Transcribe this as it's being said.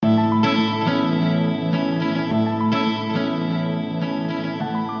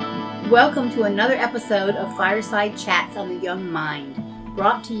Welcome to another episode of Fireside Chats on the Young Mind,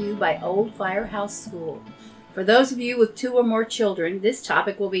 brought to you by Old Firehouse School. For those of you with 2 or more children, this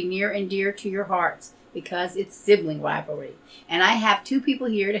topic will be near and dear to your hearts because it's sibling rivalry. And I have 2 people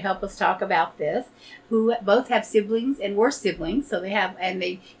here to help us talk about this who both have siblings and were siblings, so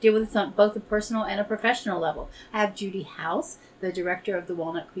they deal with this on both a personal and a professional level. I have Judy House, the director of the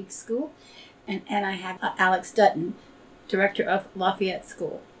Walnut Creek School, and I have Alex Dutton, director of Lafayette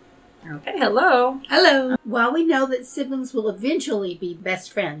School. Okay, hello. Hello. While we know that siblings will eventually be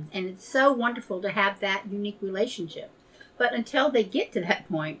best friends, and it's so wonderful to have that unique relationship, but until they get to that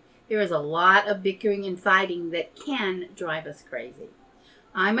point, there is a lot of bickering and fighting that can drive us crazy.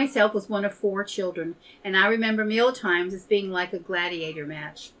 I myself was one of 4 children, and I remember meal times as being like a gladiator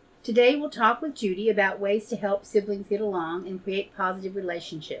match. Today we'll talk with Judy about ways to help siblings get along and create positive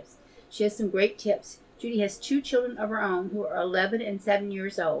relationships. She has some great tips. Judy has 2 children of her own who are 11 and 7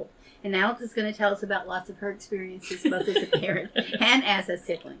 years old. And Alex is going to tell us about lots of her experiences, both as a parent and as a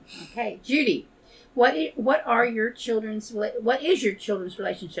sibling. Okay, Judy, what is your children's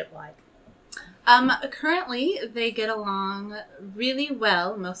relationship like? Currently, they get along really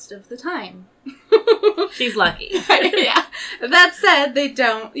well most of the time. She's lucky. Yeah. That said, they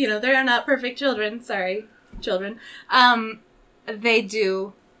don't, they're not perfect children. Sorry, children. They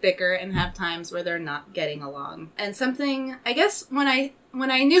do bicker and have times where they're not getting along. And something, I guess, when I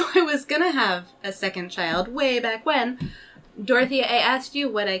knew I was going to have a second child way back when, Dorothy, I asked you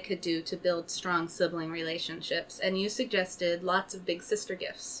what I could do to build strong sibling relationships, and you suggested lots of big sister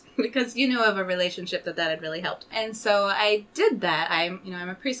gifts because you knew of a relationship that had really helped. And so I did that. I'm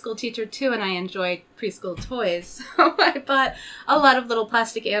a preschool teacher too, and I enjoy preschool toys. So I bought a lot of little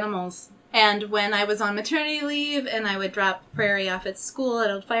plastic animals. And when I was on maternity leave and I would drop Prairie off at school,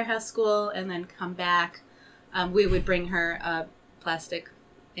 at Old Firehouse School, and then come back, we would bring her a plastic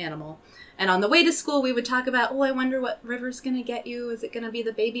animal. And on the way to school, we would talk about, I wonder what River's going to get you. Is it going to be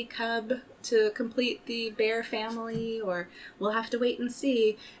the baby cub to complete the bear family? Or we'll have to wait and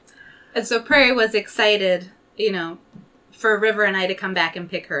see. And so Prairie was excited, for River and I to come back and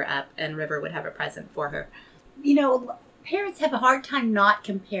pick her up, and River would have a present for her. Parents have a hard time not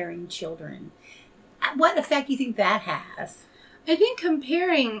comparing children. What effect do you think that has? I think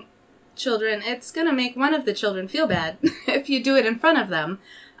comparing children, it's going to make one of the children feel bad if you do it in front of them.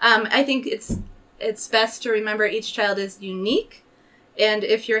 I think it's best to remember each child is unique. And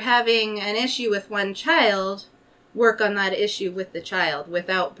if you're having an issue with one child, work on that issue with the child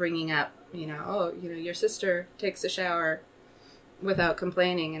without bringing up, your sister takes a shower without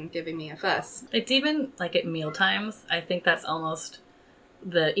complaining and giving me a fuss. It's even like at meal times. I think that's almost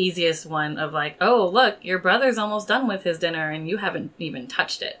the easiest one of like, oh, look, your brother's almost done with his dinner and you haven't even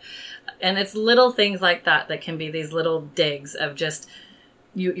touched it. And it's little things like that can be these little digs of just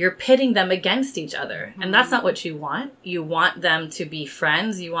you're pitting them against each other. And that's not what you want. You want them to be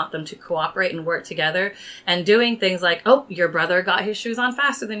friends. You want them to cooperate and work together. And doing things like, oh, your brother got his shoes on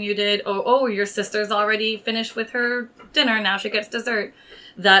faster than you did. Oh, your sister's already finished with her dinner. Now she gets dessert.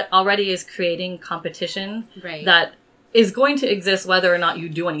 That already is creating competition. Right. That is going to exist whether or not you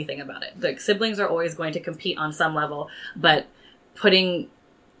do anything about it. Like, siblings are always going to compete on some level. But putting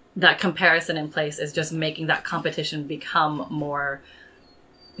that comparison in place is just making that competition become more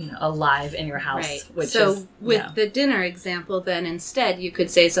alive in your house. Right. With the dinner example, then instead you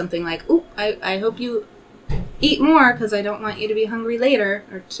could say something like, "Ooh, I hope you eat more because I don't want you to be hungry later,"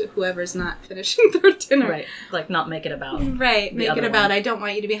 or to whoever's not finishing their dinner. Right. Like, not make it about. Right. Make it about, I don't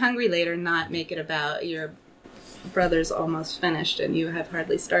want you to be hungry later, not make it about your brother's almost finished and you have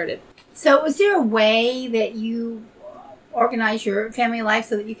hardly started. So is there a way that you organize your family life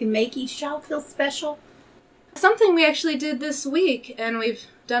so that you can make each child feel special? Something we actually did this week, and we've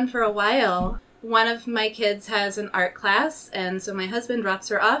done for a while. One of my kids has an art class, and so my husband drops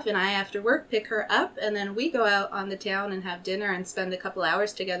her off, and I, after work, pick her up, and then we go out on the town and have dinner and spend a couple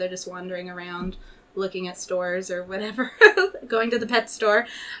hours together just wandering around, looking at stores or whatever, going to the pet store.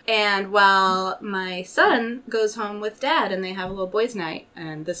 And while my son goes home with Dad, and they have a little boys' night,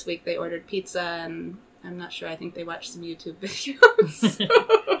 and this week they ordered pizza, and I'm not sure. I think they watched some YouTube videos.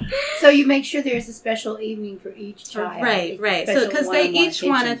 So you make sure there's a special evening for each child. Right. So because they each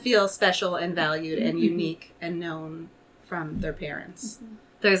want to feel special and valued and unique and known from their parents. Mm-hmm.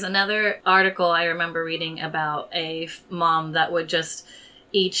 There's another article I remember reading about a mom that would just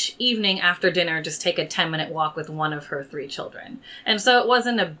each evening after dinner just take a 10-minute walk with one of her 3 children. And so it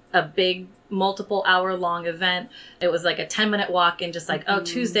wasn't a big multiple hour long event. It was like a 10-minute walk and just like, oh,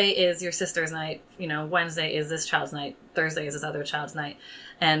 Tuesday is your sister's night, Wednesday is this child's night, Thursday is this other child's night.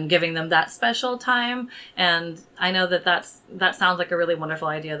 and giving them that special time. And I know that sounds like a really wonderful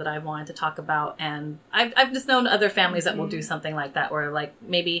idea that I've wanted to talk about. And I've just known other families that will do something like that, where like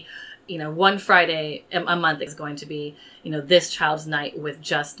maybe, one Friday a month is going to be, this child's night with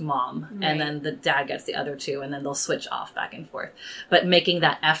just mom. Right. And then the dad gets the other two, and then they'll switch off back and forth. But making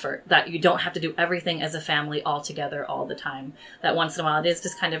that effort that you don't have to do everything as a family all together all the time. That once in a while, it is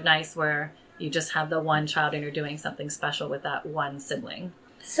just kind of nice where you just have the one child and you're doing something special with that one sibling.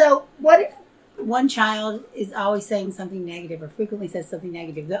 So what if one child is always saying something negative or frequently says something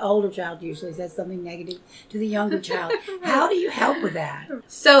negative? The older child usually says something negative to the younger child. How do you help with that?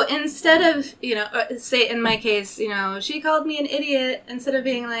 So instead of, say in my case, she called me an idiot, instead of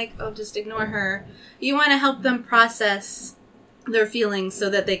being like, oh, just ignore her, you want to help them process their feelings so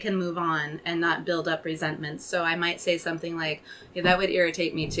that they can move on and not build up resentment. So I might say something like, yeah, that would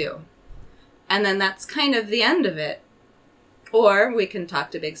irritate me too. And then that's kind of the end of it. Or we can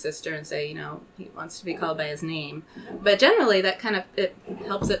talk to Big Sister and say, he wants to be called by his name. But generally that it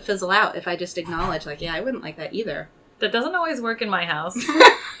helps it fizzle out if I just acknowledge, like, yeah, I wouldn't like that either. That doesn't always work in my house.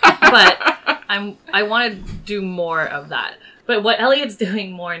 But I want to do more of that. But what Elliot's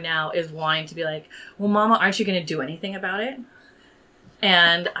doing more now is wanting to be like, well, Mama, aren't you going to do anything about it?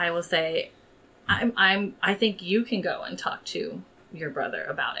 And I will say, I think you can go and talk to your brother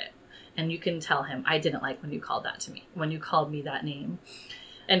about it. And you can tell him, I didn't like when you called me that name,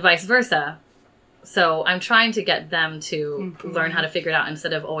 and vice versa. So I'm trying to get them to learn how to figure it out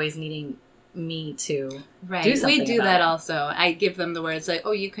instead of always needing me to do something. We do that also. I give them the words like,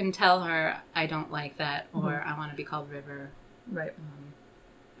 oh, you can tell her I don't like that, or I want to be called River. Right.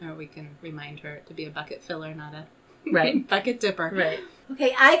 Or we can remind her to be a bucket filler, not a bucket dipper. Right.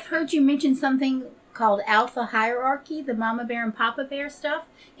 Okay, I've heard you mention something called Alpha Hierarchy, the Mama Bear and Papa Bear stuff.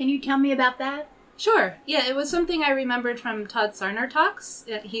 Can you tell me about that? Sure. Yeah, it was something I remembered from Todd Sarner talks.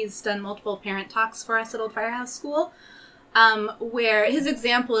 He's done multiple parent talks for us at Old Firehouse School, where his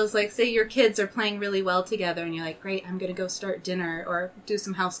example is like, say your kids are playing really well together and you're like, great, I'm going to go start dinner or do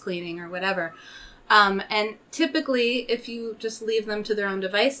some house cleaning or whatever. And typically, if you just leave them to their own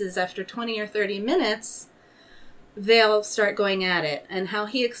devices, after 20 or 30 minutes, they'll start going at it. And how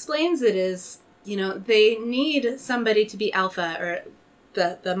he explains it is, they need somebody to be alpha, or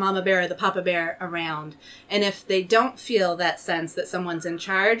the mama bear or the papa bear around. And if they don't feel that sense that someone's in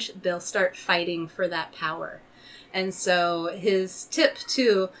charge, they'll start fighting for that power. And so his tip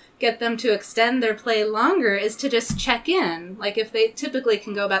to get them to extend their play longer is to just check in. Like if they typically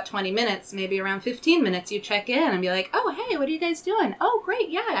can go about 20 minutes, maybe around 15 minutes, you check in and be like, oh, hey, what are you guys doing? Oh, great.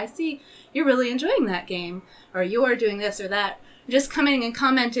 Yeah, I see you're really enjoying that game, or you're doing this or that. Just coming and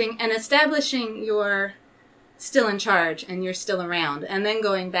commenting and establishing you're still in charge and you're still around, and then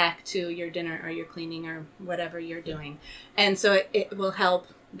going back to your dinner or your cleaning or whatever you're doing. And so it will help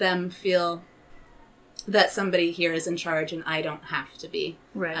them feel that somebody here is in charge and I don't have to be.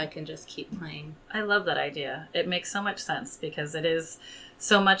 Right. I can just keep playing. I love that idea. It makes so much sense because it is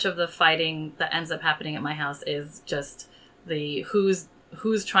so much of the fighting that ends up happening at my house is just the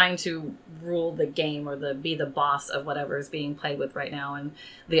who's trying to rule the game or be the boss of whatever is being played with right now, and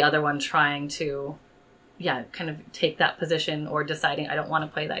the other one trying to kind of take that position or deciding I don't want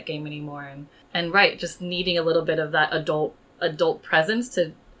to play that game anymore, and right, just needing a little bit of that adult presence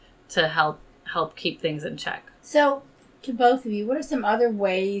to help keep things in check. So to both of you, what are some other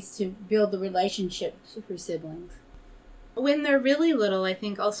ways to build the relationships for siblings? When they're really little, I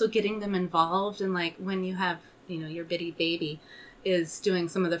think also getting them involved, and like when you have your bitty baby is doing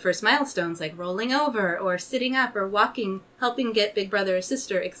some of the first milestones, like rolling over or sitting up or walking, helping get big brother or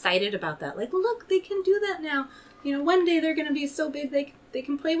sister excited about that. Like, look, they can do that now. One day they're going to be so big they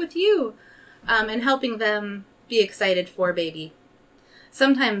can play with you. And helping them be excited for baby.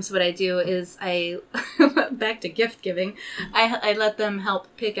 Sometimes what I do is back to gift giving, I let them help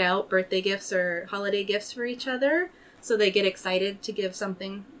pick out birthday gifts or holiday gifts for each other. So they get excited to give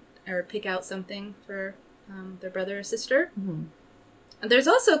something or pick out something for their brother or sister. Mm-hmm. There's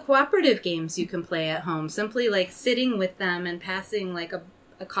also cooperative games you can play at home, simply like sitting with them and passing like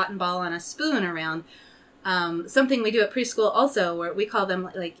a cotton ball on a spoon around. Something we do at preschool also, where we call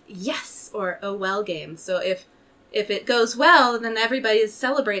them like yes or oh well games. So if it goes well, then everybody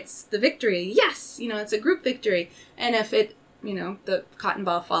celebrates the victory. Yes, it's a group victory. And if the cotton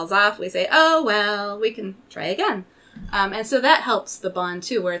ball falls off, we say, oh well, we can try again. And so that helps the bond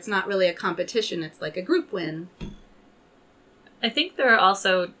too, where it's not really a competition, it's like a group win. I think there are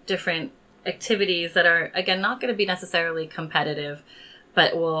also different activities that are, again, not going to be necessarily competitive,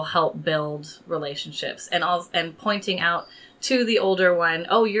 but will help build relationships. And pointing out to the older one,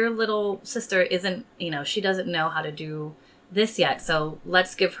 oh, your little sister isn't, she doesn't know how to do this yet, so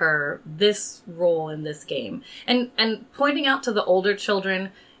let's give her this role in this game. And pointing out to the older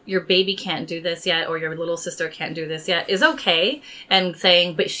children, your baby can't do this yet, or your little sister can't do this yet, is okay. And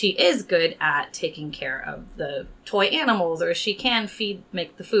saying, but she is good at taking care of the toy animals, or she can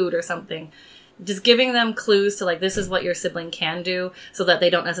make the food or something. Just giving them clues to, like, this is what your sibling can do, so that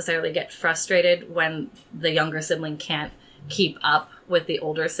they don't necessarily get frustrated when the younger sibling can't keep up with the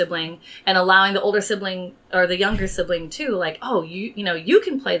older sibling, and allowing the older sibling or the younger sibling too, like, oh, you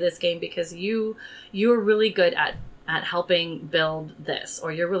can play this game because you're really good at helping build this,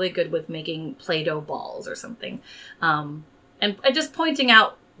 or you're really good with making Play-Doh balls or something. And just pointing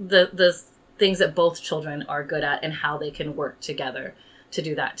out the things that both children are good at and how they can work together to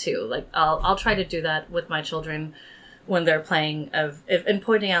do that too. Like, I'll try to do that with my children when they're playing and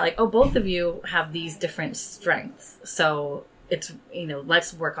pointing out, like, oh, both of you have these different strengths. So it's,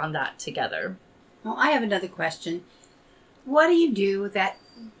 let's work on that together. Well, I have another question. What do you do with that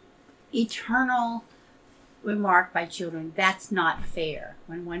eternal remark by children, that's not fair,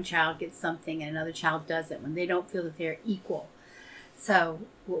 when one child gets something and another child doesn't, when they don't feel that they're equal? So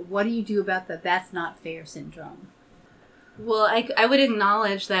what do you do about the that's not fair syndrome? Well, I would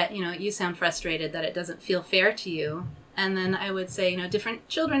acknowledge that, you sound frustrated that it doesn't feel fair to you. And then I would say, different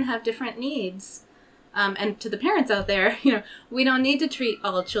children have different needs. And to the parents out there, we don't need to treat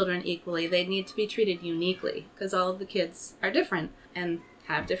all children equally. They need to be treated uniquely, because all of the kids are different and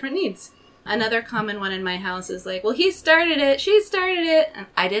have different needs. Another common one in my house is like, well, he started it, she started it, and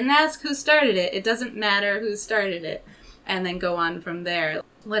I didn't ask who started it. It doesn't matter who started it. And then go on from there,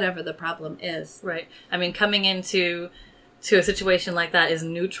 whatever the problem is. Right. I mean, coming into a situation like that as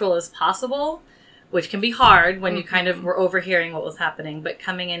neutral as possible, which can be hard when you kind of were overhearing what was happening, but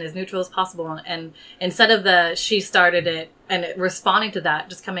coming in as neutral as possible, and instead of she started it and responding to that,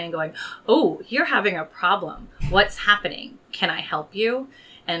 just coming and going, oh, you're having a problem. What's happening? Can I help you?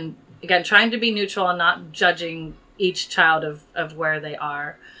 And again, trying to be neutral and not judging each child of where they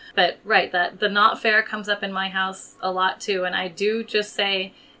are. But right, that the not fair comes up in my house a lot too. And I do just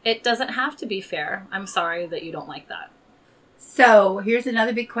say, it doesn't have to be fair. I'm sorry that you don't like that. So here's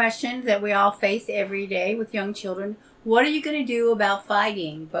another big question that we all face every day with young children. What are you going to do about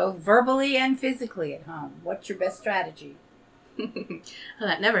fighting, both verbally and physically at home? What's your best strategy? Well,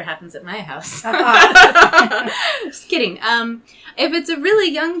 that never happens at my house. Uh-huh. Just kidding. If it's a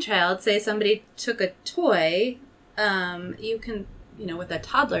really young child, say somebody took a toy, you can, with a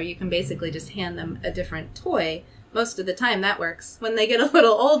toddler, you can basically just hand them a different toy. Most of the time that works. When they get a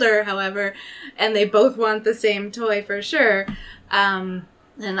little older, however, and they both want the same toy for sure, then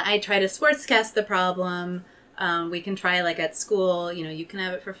I try to sportscast the problem. We can try, like at school, you can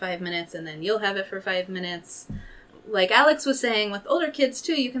have it for 5 minutes and then you'll have it for 5 minutes. Like Alex was saying, with older kids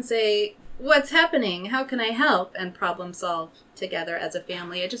too, you can say, what's happening? How can I help? And problem solve together as a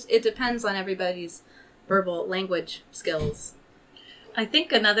family. It depends on everybody's verbal language skills. I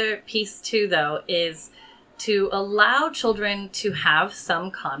think another piece too, though, is to allow children to have some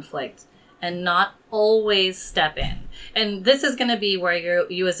conflict and not always step in. And this is going to be where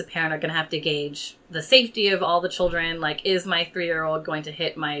you as a parent are going to have to gauge the safety of all the children. Like, is my 3-year-old going to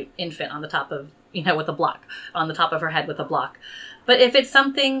hit my infant on the top of, with a block, on the top of her head with a block? But if it's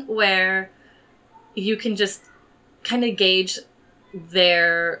something where you can just kind of gauge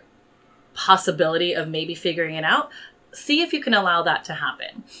their possibility of maybe figuring it out, see if you can allow that to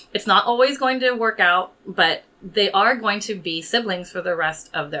happen. It's not always going to work out, but they are going to be siblings for the rest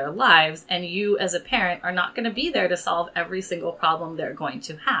of their lives. And you as a parent are not going to be there to solve every single problem they're going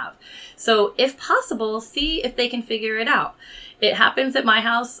to have. So if possible, see if they can figure it out. It happens at my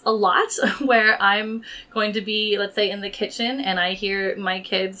house a lot where I'm going to be, let's say, in the kitchen and I hear my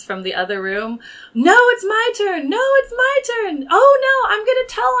kids from the other room, no, it's my turn. No, it's my turn. Oh no, I'm going to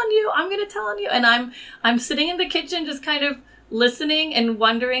tell on you. I'm going to tell on you. And I'm sitting in the kitchen just kind of listening and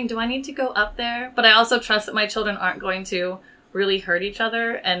wondering, do I need to go up there? But I also trust that my children aren't going to really hurt each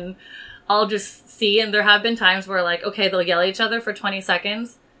other. And I'll just see, and there have been times where like, okay, they'll yell at each other for 20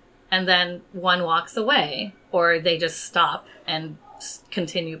 seconds and then one walks away or they just stop and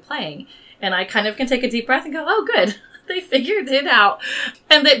continue playing. And I kind of can take a deep breath and go, oh, good. They figured it out.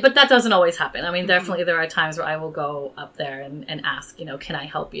 But that doesn't always happen. I mean, definitely there are times where I will go up there and ask, can I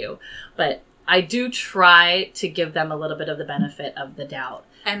help you? But I do try to give them a little bit of the benefit of the doubt.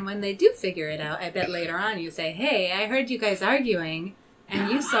 And when they do figure it out, I bet later on you say, hey, I heard you guys arguing and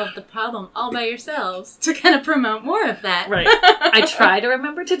you solved the problem all by yourselves, to kind of promote more of that. Right. I try to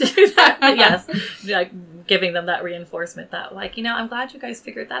remember to do that. But yes, like giving them that reinforcement that like, I'm glad you guys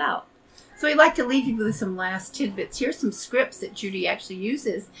figured that out. So we'd like to leave you with some last tidbits. Here's some scripts that Judy actually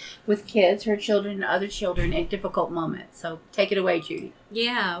uses with kids, her children, and other children at difficult moments. So take it away, Judy.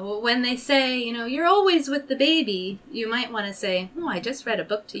 Yeah, well, when they say, you're always with the baby, you might want to say, oh, I just read a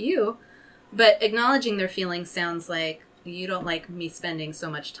book to you. But acknowledging their feelings sounds like, you don't like me spending so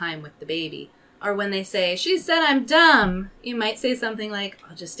much time with the baby. Or when they say, she said I'm dumb, you might say something like,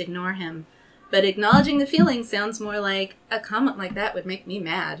 I'll just ignore him. But acknowledging the feelings sounds more like, a comment like that would make me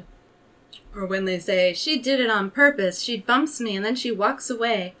mad. Or when they say, she did it on purpose, she bumps me and then she walks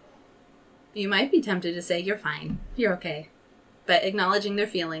away. You might be tempted to say, you're fine, you're okay. But acknowledging their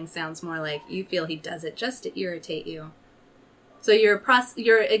feelings sounds more like you feel he does it just to irritate you. So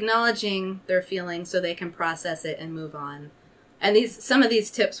you're acknowledging their feelings so they can process it and move on. And some of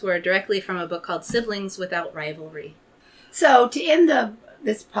these tips were directly from a book called Siblings Without Rivalry. So to end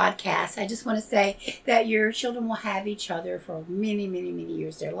this podcast, I just want to say that your children will have each other for many, many, many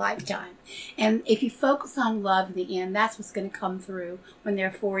years, their lifetime. And if you focus on love in the end, that's what's going to come through when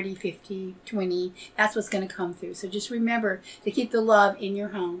they're 40, 50, 20. That's what's going to come through. So just remember to keep the love in your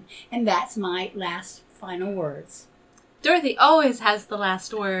home. And that's my last final words. Dorothy always has the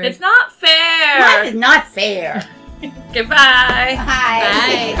last word. It's not fair. Life is not fair. Goodbye.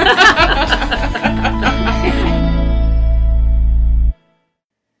 Bye.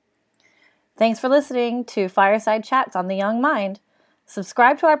 Thanks for listening to Fireside Chats on the Young Mind.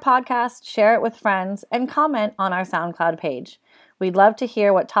 Subscribe to our podcast, share it with friends, and comment on our SoundCloud page. We'd love to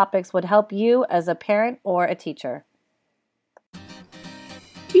hear what topics would help you as a parent or a teacher.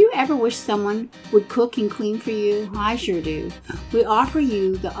 Do you ever wish someone would cook and clean for you? I sure do. We offer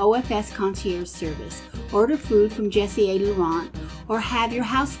you the OFS Concierge Service. Order food from Jessie A. Laurent or have your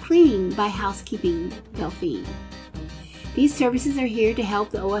house cleaned by Housekeeping Delphine. These services are here to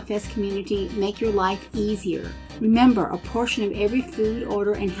help the OFS community make your life easier. Remember, a portion of every food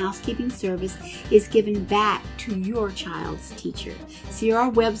order and housekeeping service is given back to your child's teacher. See our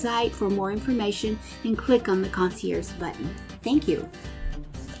website for more information and click on the concierge button. Thank you.